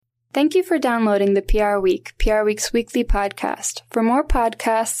Thank you for downloading the PR Week, PR Week's weekly podcast. For more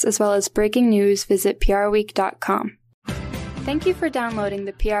podcasts as well as breaking news, visit prweek.com. Thank you for downloading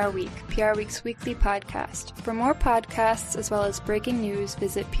the PR Week, PR Week's weekly podcast. For more podcasts as well as breaking news,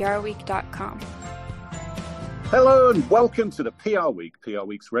 visit prweek.com. Hello and welcome to the PR Week, PR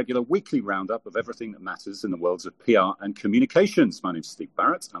Week's regular weekly roundup of everything that matters in the worlds of PR and communications. My name's Steve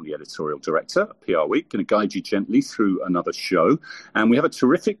Barrett. I'm the editorial director of PR Week, going to guide you gently through another show. And we have a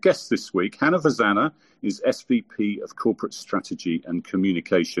terrific guest this week. Hannah Vazzana is SVP of Corporate Strategy and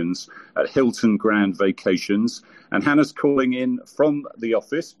Communications at Hilton Grand Vacations. And Hannah's calling in from the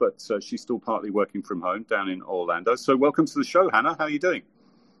office, but she's still partly working from home down in Orlando. So welcome to the show, Hannah. How are you doing?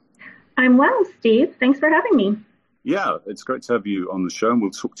 I'm well, Steve. Thanks for having me. Yeah, it's great to have you on the show, and we'll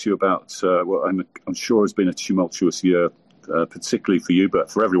talk to you about what I'm sure has been a tumultuous year, particularly for you,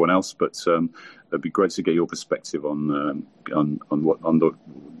 but for everyone else. But it'd be great to get your perspective on the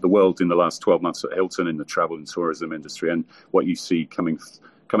world in the last 12 months at Hilton in the travel and tourism industry, and what you see coming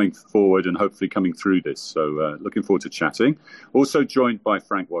forward and hopefully coming through this. So looking forward to chatting. Also joined by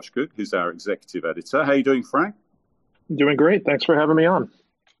Frank Washgood, who's our executive editor. How are you doing, Frank? Doing great. Thanks for having me on.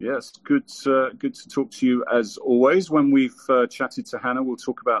 Yes, good to talk to you as always. When we've chatted to Hannah, we'll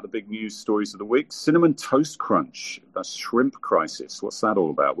talk about the big news stories of the week. Cinnamon Toast Crunch, the shrimp crisis. What's that all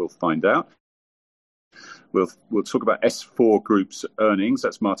about? We'll find out. We'll talk about S4 Group's earnings.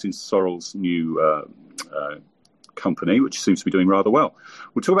 That's Martin Sorrell's new company, which seems to be doing rather well.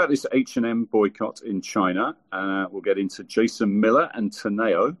 We'll talk about this H&M boycott in China. We'll get into Jason Miller and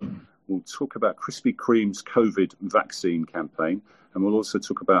Teneo. We'll talk about Krispy Kreme's COVID vaccine campaign. And we'll also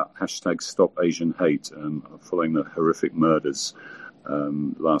talk about hashtag Stop Asian Hate, following the horrific murders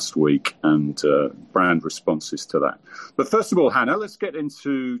last week and brand responses to that. But first of all, Hannah, let's get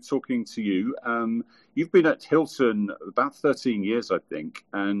into talking to you. You've been at Hilton about 13 years, I think,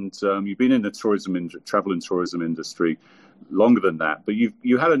 and you've been in the travel and tourism industry longer than that. But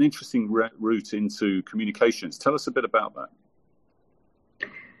you had an interesting route into communications. Tell us a bit about that.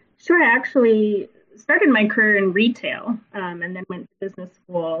 Sure, I actually started my career in retail and then went to business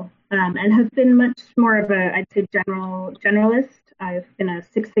school and have been much more of a, I'd say, generalist. I've been a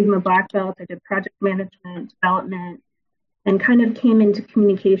Six Sigma black belt. I did project management, development, and kind of came into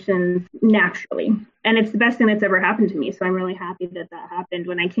communications naturally. And it's the best thing that's ever happened to me. So I'm really happy that happened.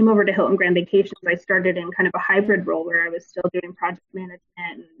 When I came over to Hilton Grand Vacations, I started in kind of a hybrid role where I was still doing project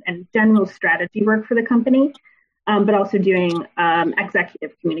management and general strategy work for the company. But also doing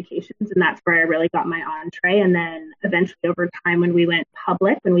executive communications. And that's where I really got my entree. And then eventually over time, when we went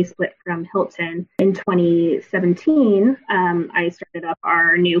public, when we split from Hilton in 2017, I started up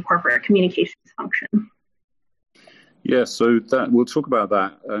our new corporate communications function. Yeah, so we'll talk about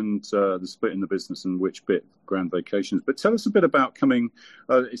that and the split in the business and which bit Grand Vacations. But tell us a bit about coming.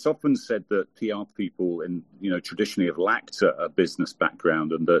 It's often said that PR people, traditionally have lacked a business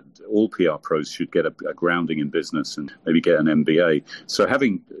background, and that all PR pros should get a grounding in business and maybe get an MBA. So,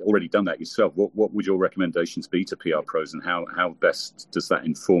 having already done that yourself, what would your recommendations be to PR pros, and how best does that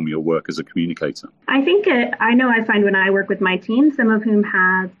inform your work as a communicator? I think I find when I work with my team, some of whom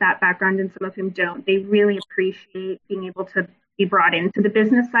have that background and some of whom don't, they really appreciate being able to be brought into the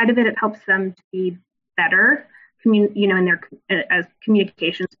business side of it. It helps them to be better, in their as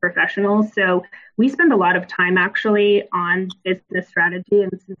communications professionals. So we spend a lot of time actually on business strategy.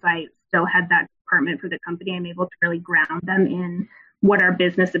 And since I still had that department for the company, I'm able to really ground them in what our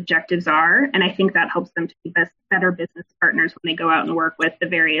business objectives are. And I think that helps them to be better business partners when they go out and work with the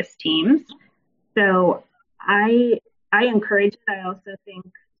various teams. So I encourage it. I also think,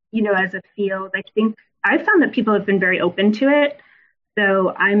 as a field, I think I've found that people have been very open to it.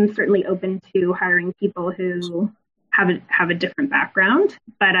 So I'm certainly open to hiring people who have a different background,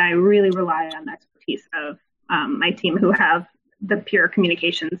 but I really rely on the expertise of my team who have the pure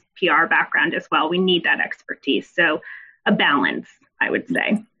communications PR background as well. We need that expertise. So a balance, I would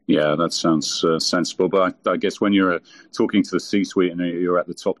say. Yeah, that sounds sensible. But I guess when you're talking to the C-suite and you're at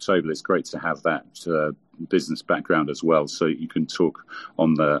the top table, it's great to have that business background as well, so you can talk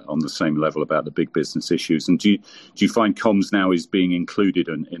on the same level about the big business issues. And do you find comms now is being included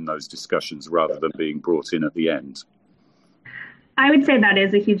in those discussions rather than being brought in at the end? I would say that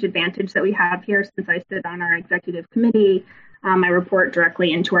is a huge advantage that we have here. Since I sit on our executive committee, I report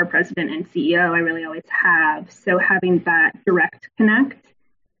directly into our president and CEO. I really always have. So having that direct connect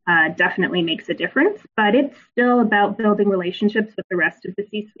definitely makes a difference, but it's still about building relationships with the rest of the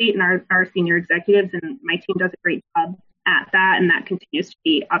C-suite and our senior executives, and my team does a great job at that, and that continues to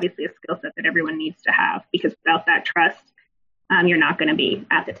be obviously a skill set that everyone needs to have, because without that trust, you're not going to be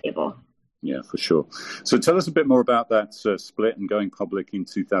at the table. Yeah, for sure. So tell us a bit more about that split and going public in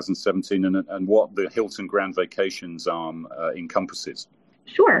 2017 and what the Hilton Grand Vacations arm encompasses.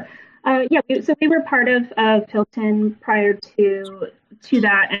 Sure. So we were part of Hilton prior to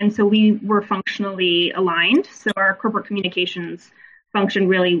that, and so we were functionally aligned. So our corporate communications functioned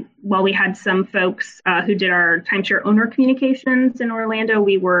really well. We had some folks who did our timeshare owner communications in Orlando.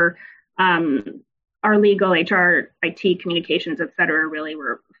 We were our legal, HR, IT, communications, et cetera, really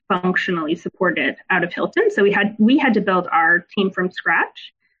were functionally supported out of Hilton. So we had to build our team from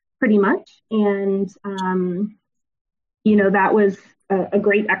scratch, pretty much, and that was a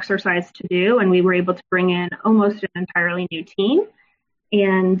great exercise to do, and we were able to bring in almost an entirely new team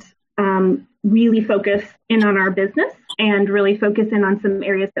and really focus in on our business and really focus in on some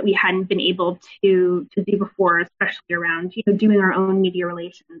areas that we hadn't been able to do before, especially around doing our own media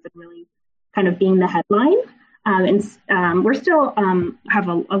relations and really kind of being the headline. We're still have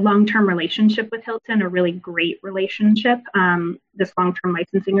a long-term relationship with Hilton, a really great relationship, this long-term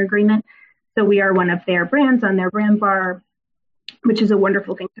licensing agreement. So we are one of their brands on their brand bar, which is a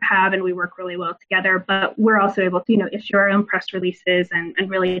wonderful thing to have, and we work really well together. But we're also able to, issue our own press releases and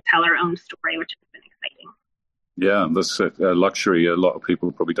really tell our own story, which has been exciting. Yeah, that's a luxury a lot of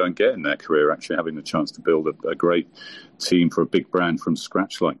people probably don't get in their career, actually having the chance to build a great team for a big brand from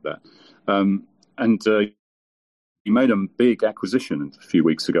scratch like that. You made a big acquisition a few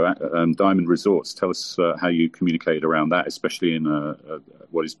weeks ago, Diamond Resorts. Tell us how you communicated around that, especially in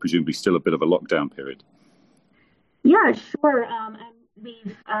what is presumably still a bit of a lockdown period. Yeah, sure. And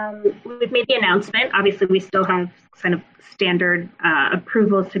we've made the announcement. Obviously, we still have kind of standard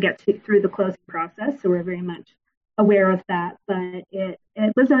approvals to get through the closing process, so we're very much aware of that. But it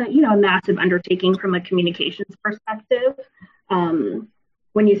was a massive undertaking from a communications perspective.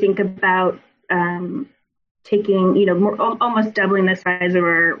 When you think about taking, almost doubling the size of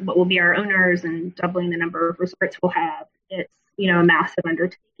what will be our owners and doubling the number of resorts we'll have, it's a massive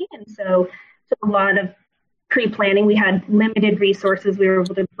undertaking, and so a lot of pre-planning. We had limited resources we were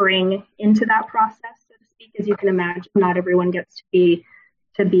able to bring into that process, so to speak. As you can imagine, not everyone gets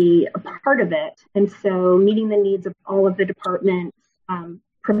to be a part of it. And so meeting the needs of all of the departments,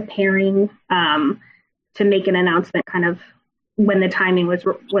 preparing to make an announcement kind of when the timing was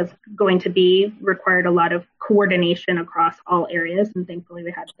going to be, required a lot of coordination across all areas. And thankfully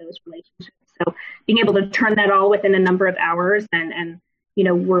we had those relationships. So being able to turn that all within a number of hours and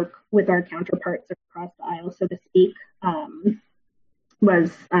work with our counterparts across the aisle, so to speak,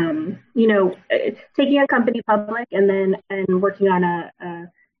 was, taking a company public and working on a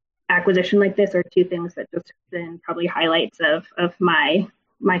acquisition like this are two things that just have been probably highlights of my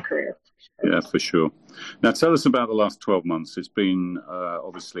career. Yeah, for sure. Now, tell us about the last 12 months. It's been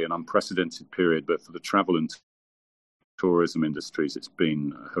obviously an unprecedented period, but for the travel and tourism industries, it's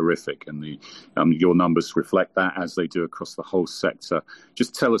been horrific, and your numbers reflect that, as they do across the whole sector.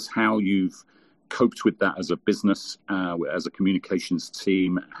 Just tell us how you've coped with that as a business, as a communications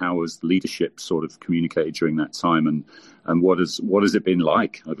team. How has leadership sort of communicated during that time, and what has it been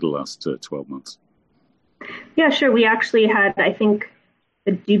like over the last 12 months? Yeah, sure. We actually had, I think,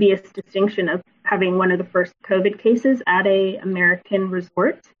 the dubious distinction of having one of the first COVID cases at a American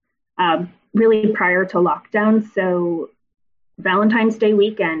resort, really prior to lockdown. So Valentine's Day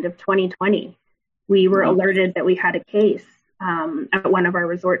weekend of 2020, we were alerted that we had a case at one of our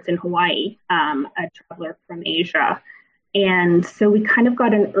resorts in Hawaii, a traveler from Asia. And so we kind of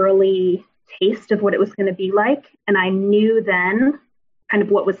got an early taste of what it was going to be like. And I knew then kind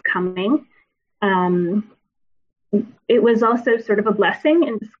of what was coming. It was also sort of a blessing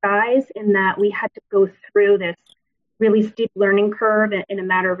in disguise in that we had to go through this really steep learning curve in a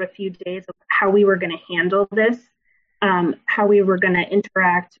matter of a few days of how we were going to handle this, how we were going to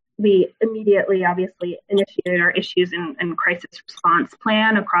interact. We immediately, obviously, initiated our issues and crisis response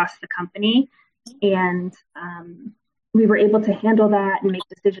plan across the company. And we were able to handle that and make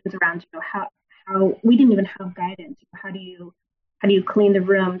decisions around, how we didn't even have guidance. How do you clean the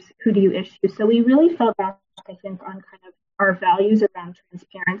rooms? Who do you issue? So we really felt back, I think, on kind of our values around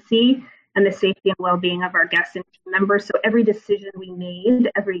transparency and the safety and well-being of our guests and team members. So every decision we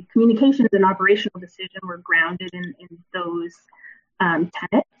made, every communications and operational decision were grounded in those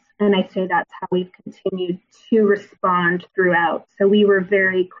tenets. And I say that's how we've continued to respond throughout. So we were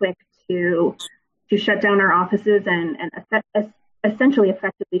very quick to shut down our offices and essentially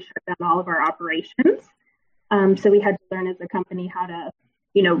effectively shut down all of our operations. So we had to learn as a company how to,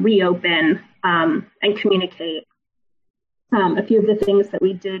 reopen and communicate. A few of the things that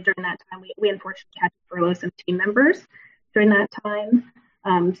we did during that time, we unfortunately had to furlough some team members during that time.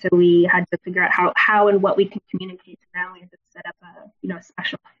 So we had to figure out how and what we could communicate to them. We had to set up a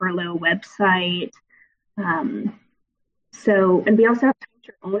special furlough website. And we also have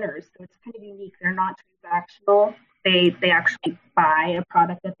timeshare owners, so it's kind of unique. They're not transactional. They actually buy a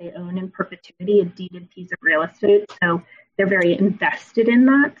product that they own in perpetuity, a deeded piece of real estate. So they're very invested in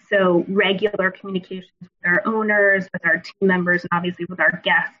that. So regular communications with our owners, with our team members, and obviously with our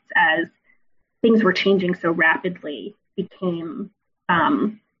guests as things were changing so rapidly became,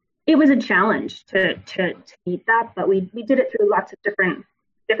 it was a challenge to meet that, but we did it through lots of different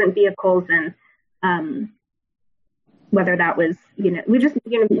vehicles, and whether that was, we just,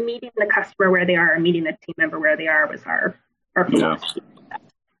 meeting the customer where they are, or meeting the team member where they are was our philosophy.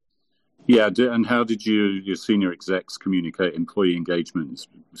 Yeah, and how did your senior execs communicate? Employee engagement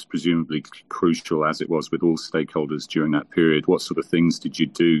was presumably crucial, as it was with all stakeholders during that period. What sort of things did you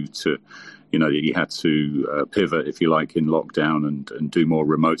do to, you had to pivot, if you like, in lockdown and do more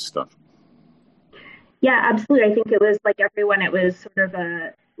remote stuff? Yeah, absolutely. I think it was like everyone, it was sort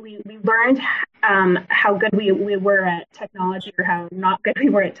of we learned how good we were at technology, or how not good we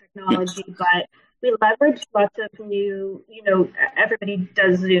were at technology, but we leveraged lots of new, everybody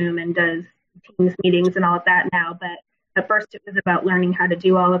does Zoom and does Teams meetings and all of that now, but at first it was about learning how to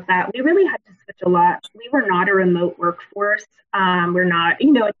do all of that. We really had to switch a lot. We were not a remote workforce. We're not, a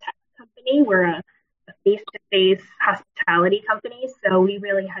tech company. We're a face-to-face hospitality company. So we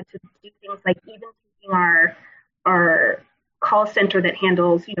really had to do things like even taking our call center that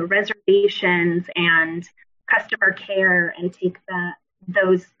handles, reservations and customer care, and take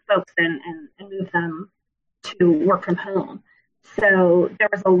those folks and move them to work from home. So there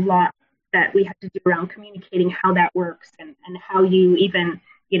was a lot that we had to do around communicating how that works, and how you even,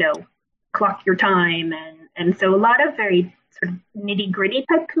 clock your time. And so a lot of very sort of nitty gritty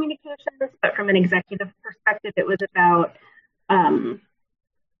type communications, but from an executive perspective, it was about,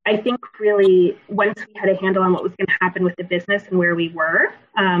 I think really once we had a handle on what was going to happen with the business and where we were,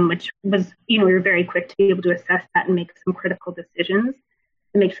 which was, we were very quick to be able to assess that and make some critical decisions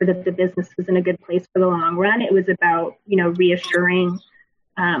to make sure that the business was in a good place for the long run. It was about, reassuring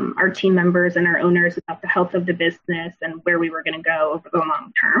our team members and our owners about the health of the business and where we were going to go over the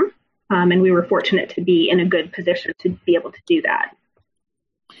long term. And we were fortunate to be in a good position to be able to do that.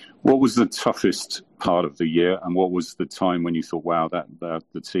 What was the toughest part of the year, and what was the time when you thought, wow, that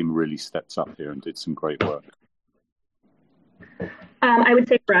the team really stepped up here and did some great work? I would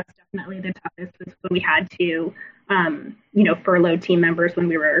say for us, definitely the toughest was when we had to, furlough team members when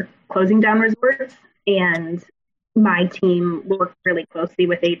we were closing down resorts. And my team worked really closely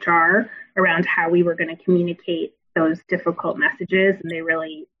with HR around how we were going to communicate those difficult messages. And they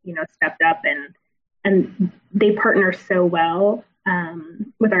really, stepped up, and they partner so well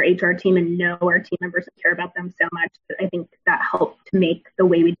with our HR team and know our team members and care about them so much that I think that helped to make the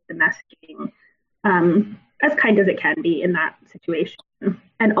way we did the messaging as kind as it can be in that situation.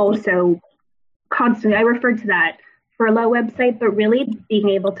 And also constantly, I referred to that furlough website, but really being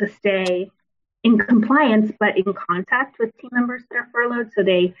able to stay in compliance, but in contact with team members that are furloughed, so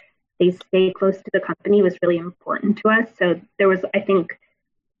they stay close to the company, was really important to us. So there was, I think,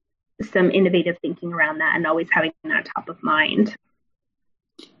 some innovative thinking around that, and always having that top of mind.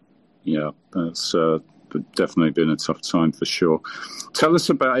 Yeah, that's definitely been a tough time for sure. Tell us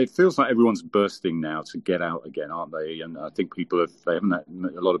about, it feels like everyone's bursting now to get out again, aren't they? And I think a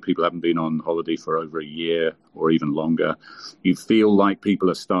lot of people haven't been on holiday for over a year or even longer. You feel like people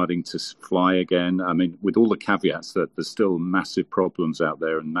are starting to fly again. I mean, with all the caveats that there's still massive problems out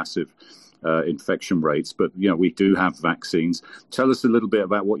there and massive infection rates, but we do have vaccines. Tell us a little bit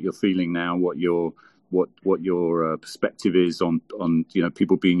about what you're feeling now, what your perspective is on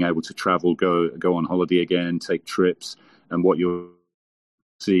people being able to travel, go on holiday again, take trips, and what you're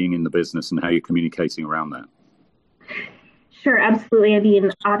seeing in the business and how you're communicating around that. Sure, absolutely. I mean,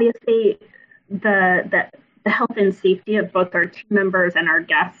 obviously, the health and safety of both our team members and our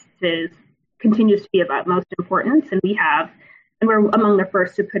guests continues to be of utmost importance, and we're among the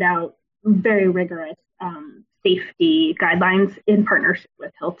first to put out very rigorous safety guidelines in partnership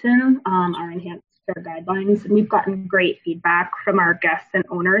with Hilton, our enhanced care guidelines. And we've gotten great feedback from our guests and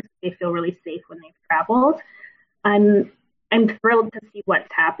owners. They feel really safe when they've traveled. I'm thrilled to see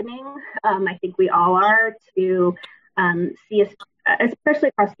what's happening. I think we all are, to see, especially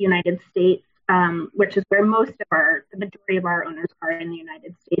across the United States, which is where the majority of our owners are in the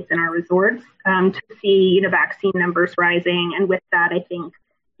United States and our resorts, to see vaccine numbers rising. And with that, I think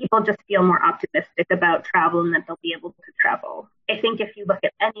people just feel more optimistic about travel and that they'll be able to travel. I think if you look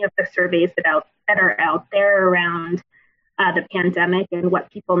at any of the surveys that are out there around the pandemic and what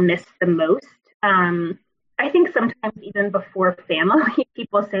people miss the most, I I think sometimes even before family,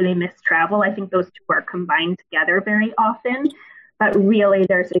 people say they miss travel. I think those two are combined together very often. But really,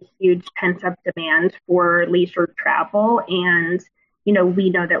 there's a huge pent-up demand for leisure travel. And, we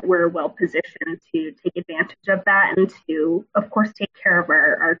know that we're well positioned to take advantage of that and to, of course, take care of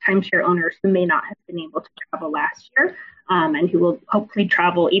our timeshare owners who may not have been able to travel last year and who will hopefully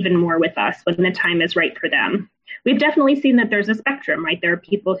travel even more with us when the time is right for them. We've definitely seen that there's a spectrum, right? There are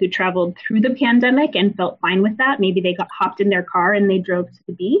people who traveled through the pandemic and felt fine with that. Maybe they hopped in their car and they drove to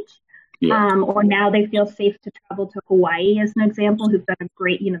the beach. Yeah. Or now they feel safe to travel to Hawaii, as an example, who've done a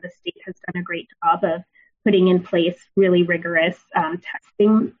great, the state has done a great job of putting in place really rigorous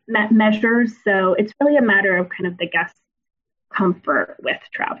testing measures. So it's really a matter of kind of the guest comfort with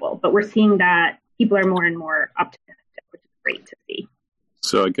travel. But we're seeing that people are more and more optimistic, which is great to see.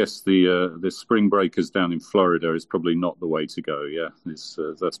 So I guess the spring breakers down in Florida is probably not the way to go. Yeah,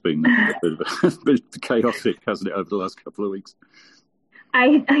 that's been a bit chaotic, hasn't it, over the last couple of weeks?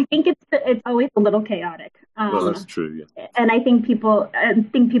 I think it's always a little chaotic. Well, that's true. Yeah, and I think people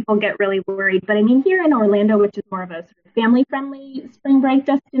get really worried. But I mean, here in Orlando, which is more of a sort of family-friendly spring break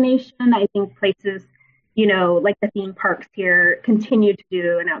destination, I think places, like the theme parks here, continue to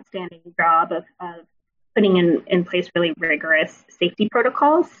do an outstanding job of putting in place really rigorous safety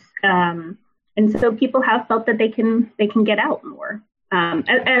protocols. And so people have felt that they can get out more,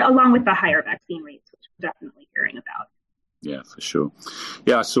 along with the higher vaccine rates, which we're definitely hearing about. Yeah, for sure.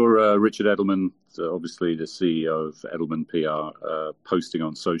 Yeah, I saw Richard Edelman, obviously the CEO of Edelman PR, posting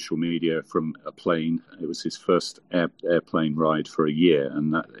on social media from a plane. It was his first airplane ride for a year,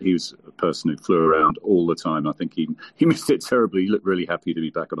 and he was a person who flew around all the time. I think he missed it terribly. He looked really happy to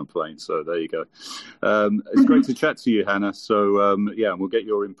be back on a plane. So there you go. It's great to chat to you, Hannah. So, and we'll get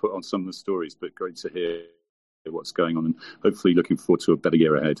your input on some of the stories, but great to hear what's going on, and hopefully looking forward to a better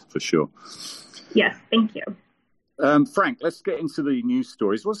year ahead, for sure. Yes, thank you. Frank, let's get into the news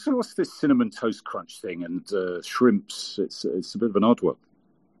stories. What's this cinnamon toast crunch thing and shrimps? It's a bit of an odd one.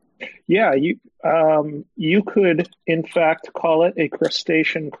 Yeah, you could in fact call it a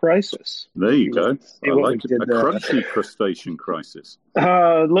crustacean crisis. There you go. I like it. A crunchy crustacean crisis.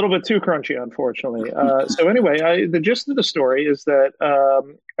 A little bit too crunchy, unfortunately. So anyway, the gist of the story is that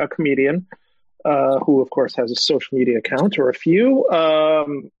a comedian who, of course, has a social media account or a few.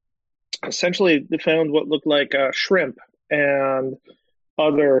 Essentially, they found what looked like shrimp and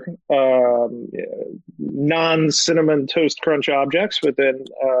other non-cinnamon toast crunch objects within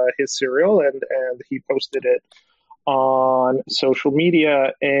his cereal, and he posted it on social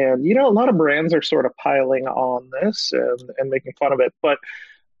media. And, a lot of brands are sort of piling on this and making fun of it. But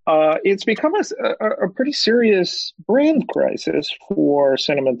it's become a pretty serious brand crisis for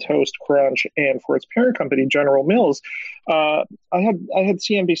Cinnamon Toast Crunch and for its parent company, General Mills. I had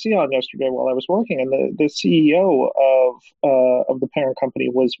CNBC on yesterday while I was working, and the CEO of the parent company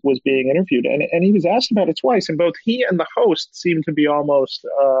was being interviewed, and he was asked about it twice, and both he and the host seemed to be almost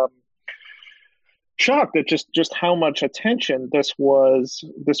shocked at just how much attention this was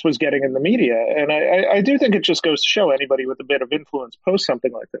getting in the media. And I do think it just goes to show anybody with a bit of influence post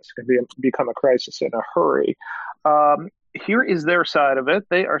something like this can become a crisis in a hurry. Here is their side of it.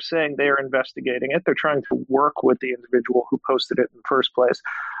 They are saying they are investigating it. They're trying to work with the individual who posted it in the first place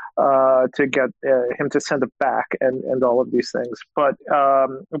to get him to send it back and all of these things. But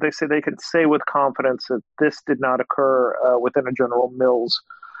they say they can say with confidence that this did not occur within a General Mills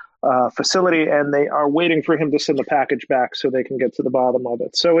facility, and they are waiting for him to send the package back so they can get to the bottom of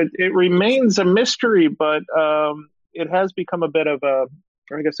it. So it remains a mystery, but it has become a bit of a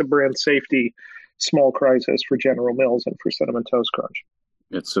brand safety small crisis for General Mills and for Cinnamon Toast Crunch.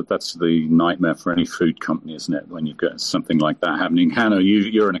 That's the nightmare for any food company, isn't it, when you've got something like that happening? Hannah,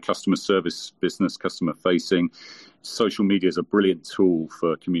 you're in a customer service business, customer facing. Social media is a brilliant tool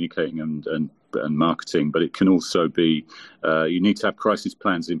for communicating and marketing, but it can also be, you need to have crisis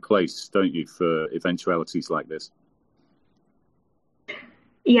plans in place, don't you, for eventualities like this?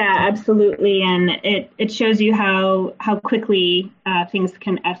 Yeah, absolutely. And it shows you how quickly things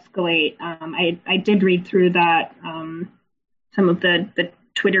can escalate. I did read through that, some of the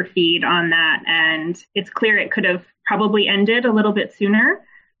Twitter feed on that, and it's clear it could have probably ended a little bit sooner.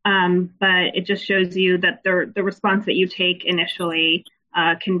 But it just shows you that the response that you take initially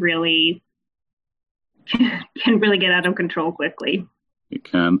can really get out of control quickly. It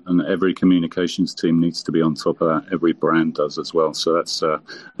can, and every communications team needs to be on top of that. Every brand does as well. So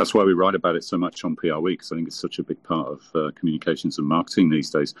that's why we write about it so much on PR Week, because I think it's such a big part of communications and marketing these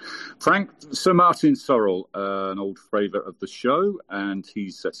days. Frank, Sir Martin Sorrell, an old favourite of the show, and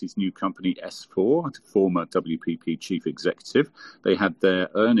he's at his new company S4, former WPP chief executive. They had their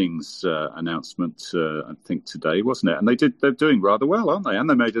earnings announcement, I think today, wasn't it? And they're doing rather well, aren't they? And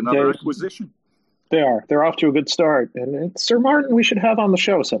they made another acquisition. They are. They're off to a good start. And it's Sir Martin we should have on the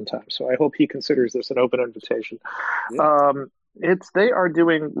show sometime. So I hope he considers this an open invitation. Yeah. They are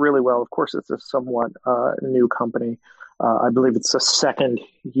doing really well. Of course, it's a somewhat new company. I believe it's the second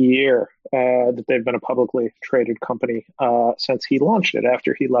year that they've been a publicly traded company since he launched it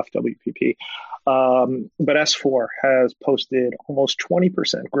after he left WPP. But S4 has posted almost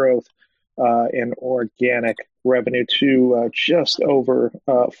 20% growth in organic revenue to just over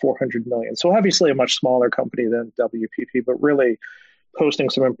 400 million. So obviously a much smaller company than WPP, but really posting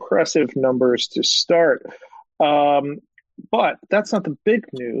some impressive numbers to start. But that's not the big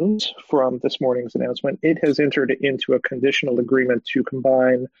news from this morning's announcement. It has entered into a conditional agreement to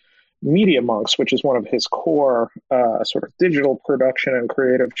combine Media Monks, which is one of his core sort of digital production and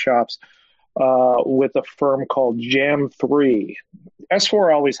creative chops, with a firm called Jam3.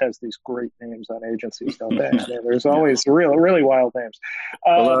 S4 always has these great names on agencies, don't they? I mean, there's always really wild names.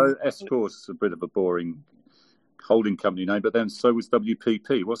 Well, S4 is a bit of a boring holding company name, but then so was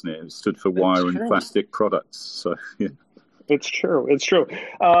WPP, wasn't it? It stood for Wire and Plastic Products. So, yeah. It's true. So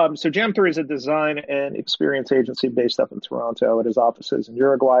Jam3 is a design and experience agency based up in Toronto. It has offices in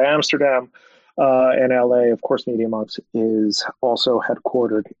Uruguay, Amsterdam, and LA. Of course, Media Monks is also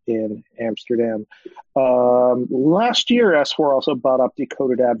headquartered in Amsterdam. Last year, S4 also bought up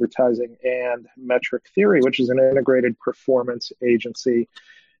Decoded Advertising and Metric Theory, which is an integrated performance agency.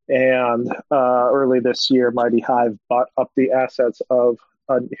 And early this year, Mighty Hive bought up the assets of,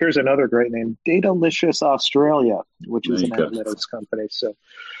 here's another great name, Datalicious Australia, which is an analytics company. So,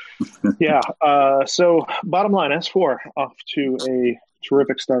 yeah. So bottom line, S4 off to a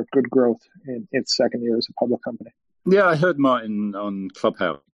terrific start, good growth in its second year as a public company. Yeah, I heard Martin on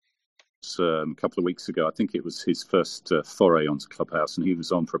Clubhouse a couple of weeks ago. I think it was his first foray onto Clubhouse, and he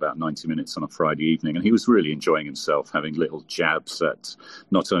was on for about 90 minutes on a Friday evening, and he was really enjoying himself, having little jabs at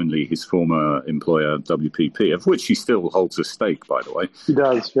not only his former employer, WPP, of which he still holds a stake, by the way. He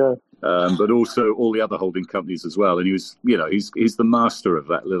does, yeah. But also all the other holding companies as well. And he was, he's the master of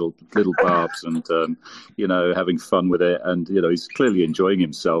that little barbs and, having fun with it. And, he's clearly enjoying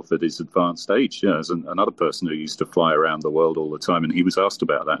himself at his advanced age, as another person who used to fly around the world all the time. And he was asked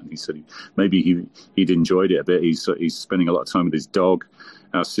about that. And he said maybe he'd enjoyed it a bit. He's spending a lot of time with his dog.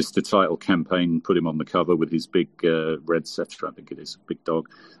 Our sister title campaign put him on the cover with his big red setter, I think it is, big dog.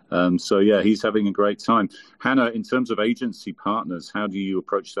 So, yeah, he's having a great time. Hannah, in terms of agency partners, how do you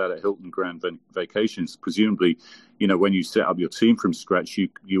approach that at Hilton Grand Vacations? Presumably, when you set up your team from scratch,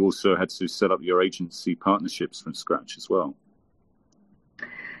 you also had to set up your agency partnerships from scratch as well.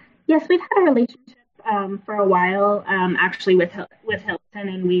 Yes, we've had a relationship for a while, actually, with Hilton,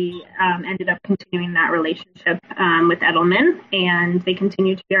 and we ended up continuing that relationship with Edelman, and they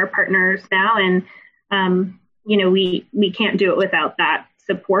continue to be our partners now. And, we can't do it without that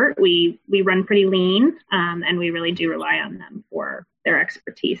support. We run pretty lean, and we really do rely on them for their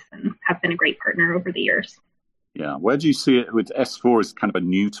expertise and have been a great partner over the years. Yeah. Where do you see it with S4 as kind of a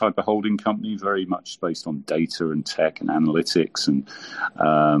new type of holding company, very much based on data and tech and analytics and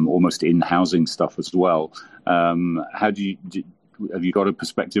almost in-housing stuff as well? Have you got a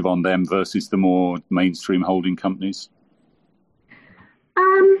perspective on them versus the more mainstream holding companies?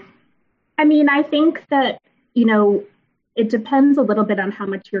 I think that, it depends a little bit on how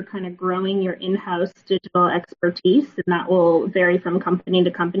much you're kind of growing your in-house digital expertise, and that will vary from company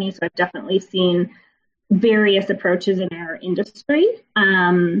to company. So I've definitely seen various approaches in our industry,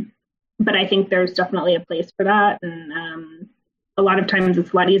 but I think there's definitely a place for that, and a lot of times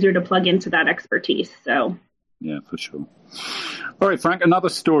it's a lot easier to plug into that expertise. So yeah, for sure. All right, Frank, another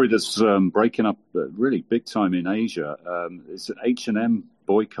story that's breaking up really big time in Asia is an H&M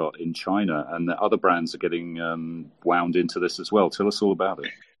boycott in China, and the other brands are getting wound into this as well. Tell us all about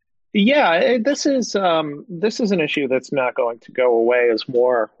it. Yeah, this is an issue that's not going to go away as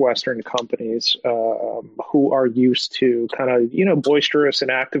more Western companies who are used to kind of, boisterous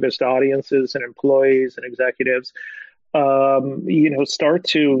and activist audiences and employees and executives, start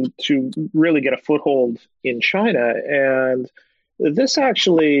to really get a foothold in China. And this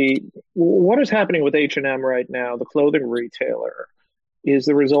actually, what is happening with H&M right now, the clothing retailer, is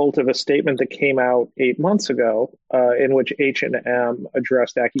the result of a statement that came out 8 months ago in which H&M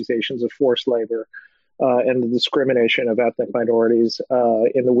addressed accusations of forced labor and the discrimination of ethnic minorities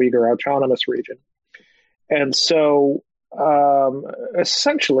in the Uyghur Autonomous Region. And so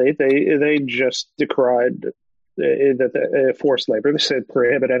essentially, they just decried forced labor. They said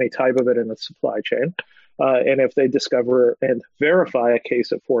prohibit any type of it in the supply chain. And if they discover and verify a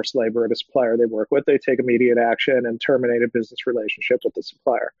case of forced labor at a supplier they work with, they take immediate action and terminate a business relationship with the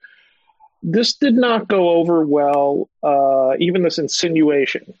supplier. This did not go over well. Even this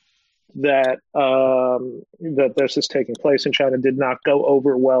insinuation that that this is taking place in China did not go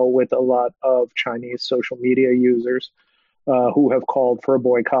over well with a lot of Chinese social media users who have called for a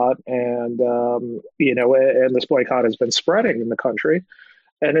boycott, and and this boycott has been spreading in the country.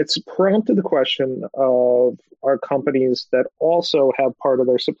 And it's prompted the question of, are companies that also have part of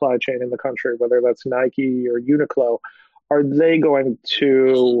their supply chain in the country, whether that's Nike or Uniqlo, are they going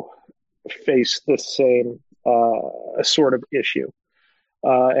to face the same sort of issue?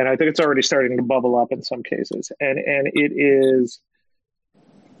 And I think it's already starting to bubble up in some cases. And it is,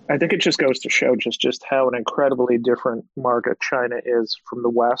 I think it just goes to show just how an incredibly different market China is from the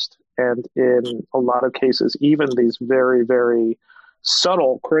West. And in a lot of cases, even these very, very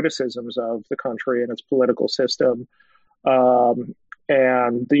subtle criticisms of the country and its political system, and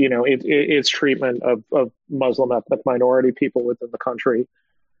its treatment of Muslim ethnic minority people within the country,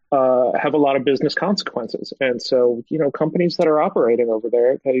 have a lot of business consequences. And so, companies that are operating over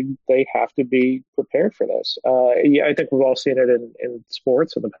there, they have to be prepared for this. I think we've all seen it in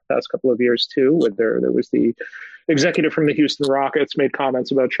sports in the past couple of years too, where there was the executive from the Houston Rockets made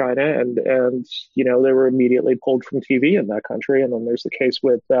comments about China, and they were immediately pulled from TV in that country. And then there's the case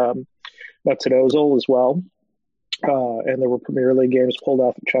with Mesut Ozil as well. And there were Premier League games pulled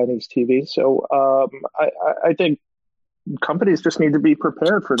off of Chinese TV. So I think companies just need to be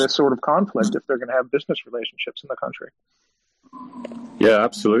prepared for this sort of conflict if they're going to have business relationships in the country. Yeah,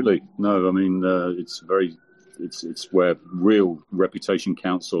 absolutely. No, I mean, it's where real reputation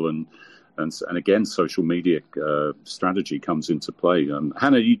counsel and again, social media strategy comes into play.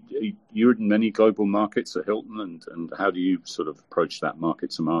 Hannah, you're in many global markets at Hilton, and how do you sort of approach that market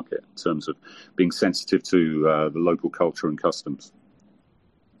to market in terms of being sensitive to the local culture and customs?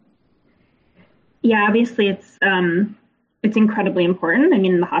 Yeah, obviously it's incredibly important. I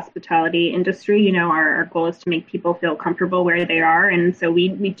mean, in the hospitality industry, our goal is to make people feel comfortable where they are. And so we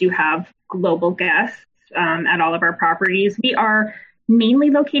do have global guests at all of our properties. We are mainly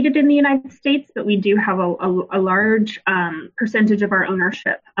located in the United States, but we do have a large percentage of our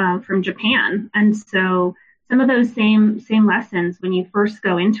ownership from Japan. And so some of those same lessons when you first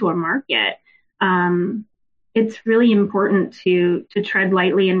go into a market, it's really important to tread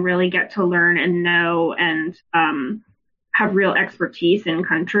lightly and really get to learn and know and have real expertise in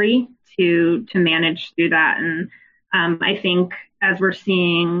country to manage through that. And I think as we're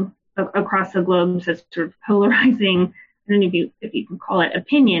seeing across the globe, as sort of polarizing, I don't know if you can call it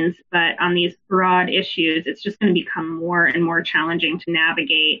opinions, but on these broad issues, it's just going to become more and more challenging to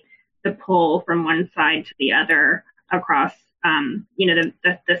navigate the pull from one side to the other across, the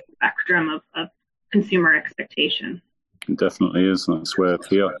spectrum of consumer expectation. It definitely is. That's where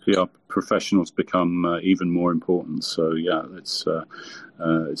PR professionals become even more important. So yeah, it's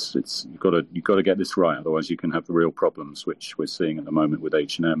you've got to get this right, otherwise you can have the real problems which we're seeing at the moment with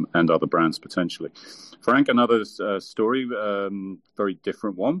H&M and other brands potentially. Frank, another story, very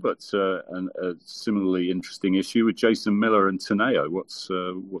different one, but a similarly interesting issue with Jason Miller and Teneo. What's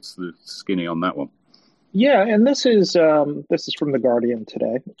the skinny on that one? Yeah, and this is from The Guardian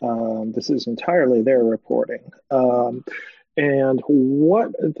today. This is entirely their reporting. And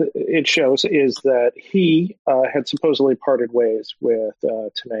what it shows is that he had supposedly parted ways with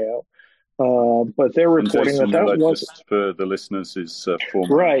Teneo. But they're reporting that was... Just for the listeners, is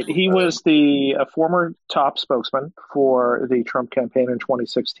former... Right. He was the former top spokesman for the Trump campaign in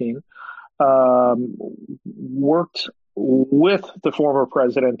 2016. Worked with the former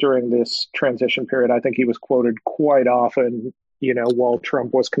president during this transition period. I think he was quoted quite often, while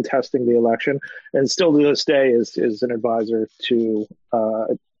Trump was contesting the election, and still to this day is an advisor to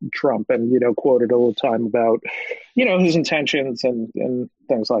Trump, and quoted all the time about his intentions and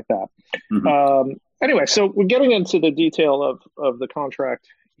things like that. Mm-hmm. Anyway, so we're getting into the detail of the contract.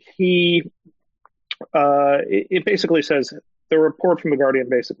 It basically says, the report from The Guardian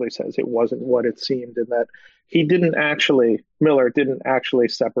basically says it wasn't what it seemed, and that Miller didn't actually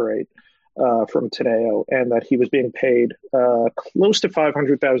separate from Teneo, and that he was being paid close to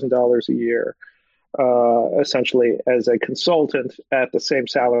 $500,000 a year, essentially as a consultant at the same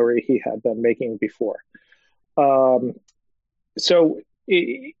salary he had been making before. So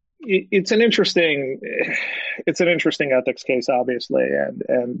it's an interesting it's an interesting ethics case, obviously,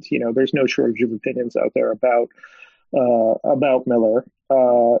 and there's no shortage of opinions out there about Miller.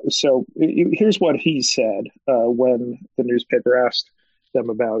 Here's what he said when the newspaper asked them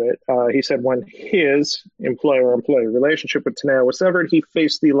about it. He said when his employer-employee relationship with Teneo was severed, he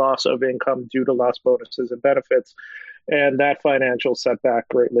faced the loss of income due to lost bonuses and benefits, and that financial setback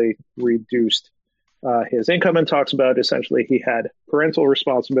greatly reduced his income, and talks about essentially he had parental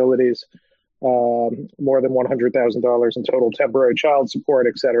responsibilities, more than $100,000 in total temporary child support,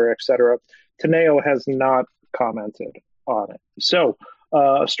 et cetera, et cetera. Teneo has not commented on it. So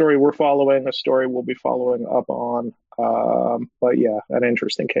a story we're following, a story we'll be following up on. But yeah, an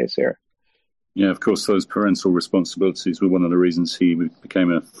interesting case here. Yeah, of course, those parental responsibilities were one of the reasons he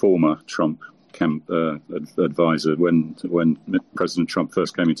became a former Trump advisor when President Trump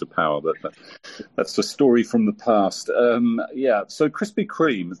first came into power. But that's a story from the past. So Krispy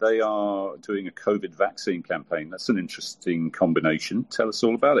Kreme, they are doing a COVID vaccine campaign. That's an interesting combination. Tell us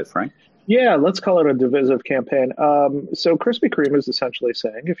all about it, Frank. Yeah, let's call it a divisive campaign. So Krispy Kreme is essentially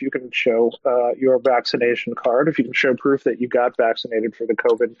saying if you can show your vaccination card, if you can show proof that you got vaccinated for the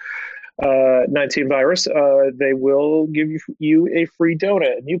COVID-19 virus, they will give you a free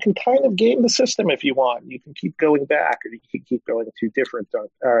donut. And you can kind of game the system if you want. You can keep going back, or you can keep going to different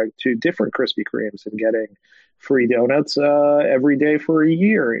Krispy Kremes and getting free donuts every day for a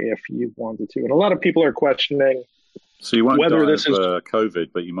year if you wanted to. And a lot of people are questioning. So you won't die of COVID,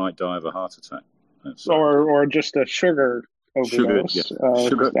 but you might die of a heart attack. Or just a sugar overdose,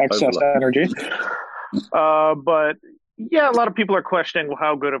 sugar excess energy. But yeah, a lot of people are questioning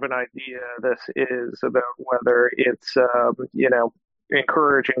how good of an idea this is, about whether it's,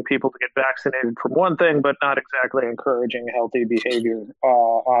 encouraging people to get vaccinated from one thing, but not exactly encouraging healthy behavior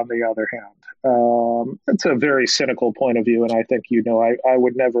on the other hand. It's a very cynical point of view, and I think I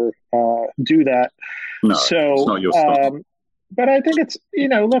would never do that. No, it's not your style. But I think it's,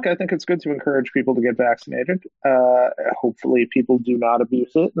 I think it's good to encourage people to get vaccinated. Hopefully people do not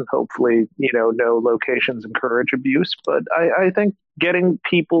abuse it, and hopefully, no locations encourage abuse. But I think getting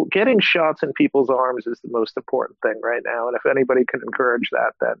shots in people's arms is the most important thing right now. And if anybody can encourage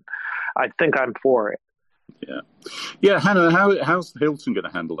that, then I think I'm for it. Yeah, Hannah, how's Hilton going to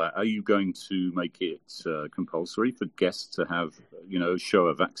handle that? Are you going to make it compulsory for guests to have, show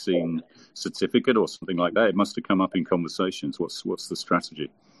a vaccine certificate or something like that? It must have come up in conversations. What's the strategy?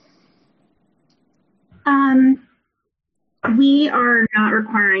 We are not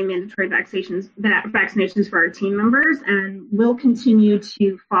requiring mandatory vaccinations for our team members, and we'll continue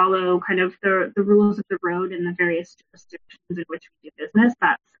to follow kind of the rules of the road in the various jurisdictions in which we do business.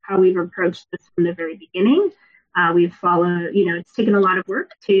 That's how we've approached this from the very beginning. We've followed, it's taken a lot of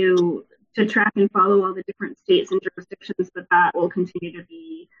work to track and follow all the different states and jurisdictions, but that will continue to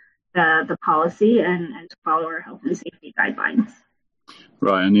be the policy and to follow our health and safety guidelines.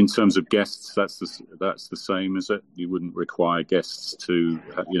 Right, and in terms of guests, that's the same, is it? You wouldn't require guests to,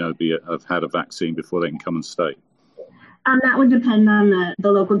 have had a vaccine before they can come and stay. That would depend on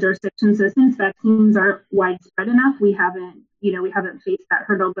the local jurisdictions. So since vaccines aren't widespread enough, we haven't faced that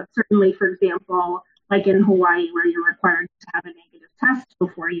hurdle. But certainly, for example, like in Hawaii, where you're required to have a negative test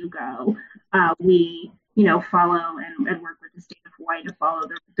before you go, we follow and work with the state of Hawaii to follow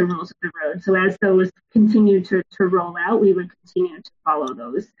the rules of the road. So as those continue to roll out, we would continue to follow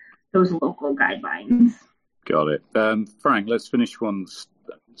those local guidelines. Got it. Frank, let's finish one.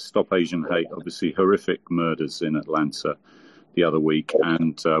 Stop Asian Hate. Obviously, horrific murders in Atlanta the other week,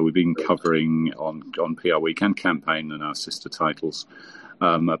 and we've been covering on PR Week and Campaign and our sister titles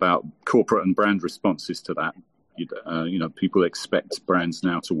about corporate and brand responses to that. People expect brands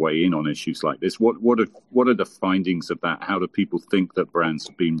now to weigh in on issues like this. What are the findings of that? How do people think that brands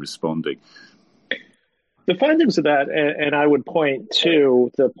have been responding? The findings of that, and I would point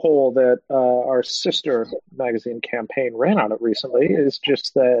to the poll that our sister magazine Campaign ran on it recently, is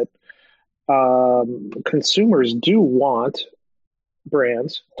just that consumers do want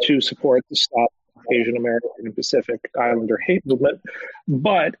brands to support the Stop Asian American and Pacific Islander hate movement,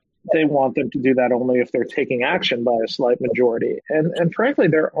 but they want them to do that only if they're taking action by a slight majority. And frankly,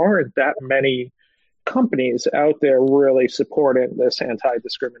 there aren't that many companies out there really supporting this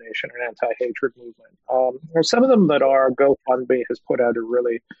anti-discrimination and anti-hatred movement. Some of them that are, GoFundMe has put out a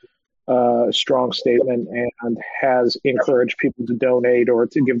really strong statement and has encouraged people to donate or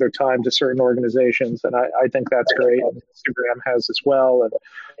to give their time to certain organizations. And I think that's great. And Instagram has as well. And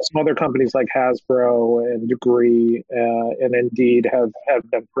some other companies like Hasbro and Degree and Indeed have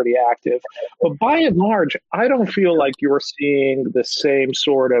been pretty active. But by and large, I don't feel like you're seeing the same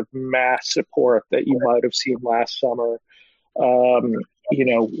sort of mass support that you might have seen last summer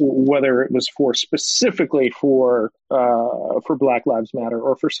whether it was specifically for Black Lives Matter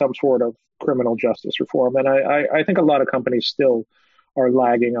or for some sort of criminal justice reform. And I think a lot of companies still are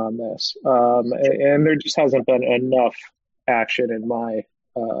lagging on this, and there just hasn't been enough action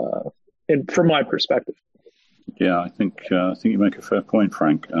from my perspective. Yeah, I think you make a fair point,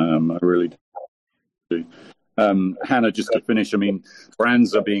 Frank. I really do. Hannah, just to finish, I mean,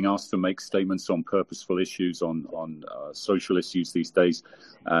 brands are being asked to make statements on purposeful issues, on social issues these days,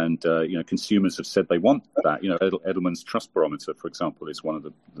 and consumers have said they want that. Edelman's Trust Barometer, for example, is one of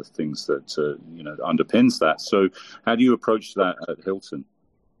the things that underpins that. So, how do you approach that at Hilton?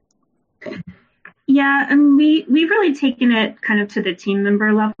 Yeah, and we've really taken it kind of to the team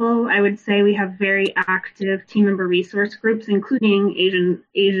member level. I would say we have very active team member resource groups, including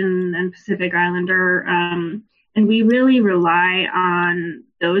Asian and Pacific Islander, and we really rely on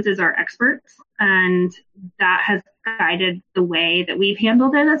those as our experts, and that has guided the way that we've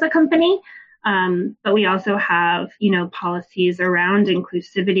handled it as a company. But we also have, policies around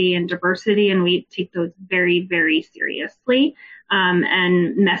inclusivity and diversity, and we take those very, very seriously,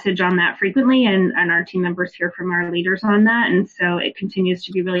 and message on that frequently. And our team members hear from our leaders on that. And so it continues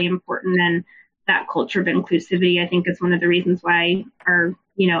to be really important. And that culture of inclusivity, I think, is one of the reasons why I've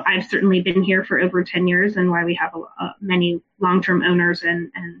certainly been here for over 10 years and why we have many long-term owners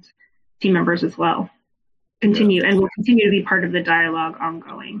and team members as well. And will continue to be part of the dialogue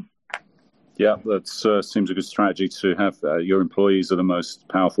ongoing. Yeah, that seems a good strategy to have. Your employees are the most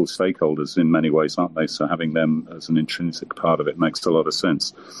powerful stakeholders in many ways, aren't they? So having them as an intrinsic part of it makes a lot of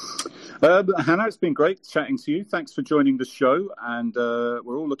sense. Hannah, it's been great chatting to you. Thanks for joining the show, and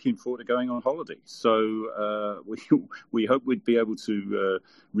we're all looking forward to going on holiday. So we hope we'd be able to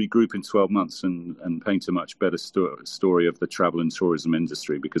regroup in 12 months and paint a much better story of the travel and tourism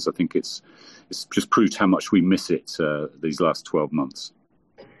industry, because I think it's just proved how much we miss it these last 12 months.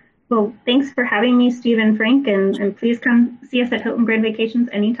 Well, thanks for having me, Steve and Frank, and please come see us at Hilton Grand Vacations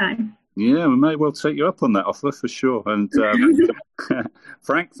anytime. Yeah, we may well take you up on that offer for sure. And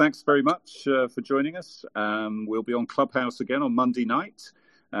Frank, thanks very much for joining us. We'll be on Clubhouse again on Monday night.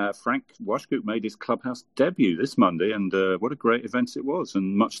 Frank Washgood made his Clubhouse debut this Monday, and what a great event it was,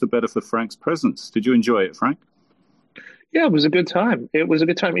 and much the better for Frank's presence. Did you enjoy it, Frank? Yeah, it was a good time. Picking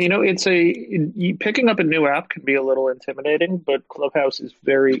up a new app can be a little intimidating, but Clubhouse is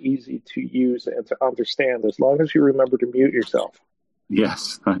very easy to use and to understand as long as you remember to mute yourself.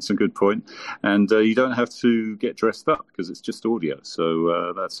 Yes, that's a good point. And you don't have to get dressed up because it's just audio.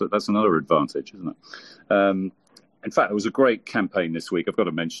 So that's another advantage, isn't it? In fact, it was a great campaign this week. I've got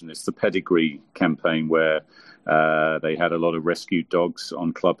to mention this, the Pedigree campaign, where they had a lot of rescued dogs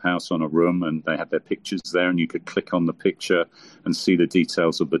on Clubhouse on a room, and they had their pictures there, and you could click on the picture and see the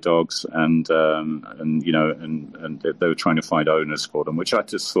details of the dogs, and they were trying to find owners for them, which I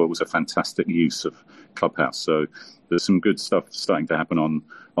just thought was a fantastic use of Clubhouse. So there's some good stuff starting to happen on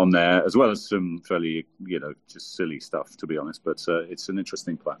there, as well as some fairly, just silly stuff, to be honest. But it's an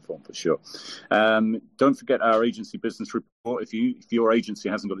interesting platform for sure. Don't forget our agency business report. If your agency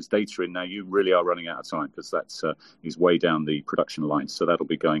hasn't got its data in now, you really are running out of time, because that is way down the production line. So that'll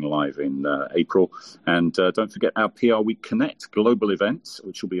be going live in April. And don't forget our PR Week Connect global event,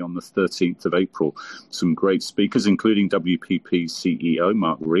 which will be on the 13th of April. Some great speakers, including WPP CEO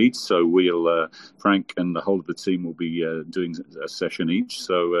Mark Reed. So Frank and the whole of the team will be doing a session each.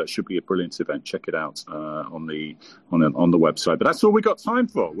 So it should be a brilliant event. Check it out on the website. But that's all we got time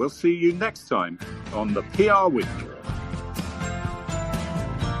for. We'll see you next time on the PR Week.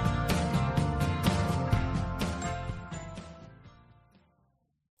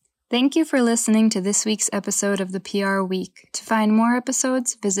 Thank you for listening to this week's episode of the PR Week. To find more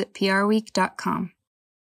episodes, visit prweek.com.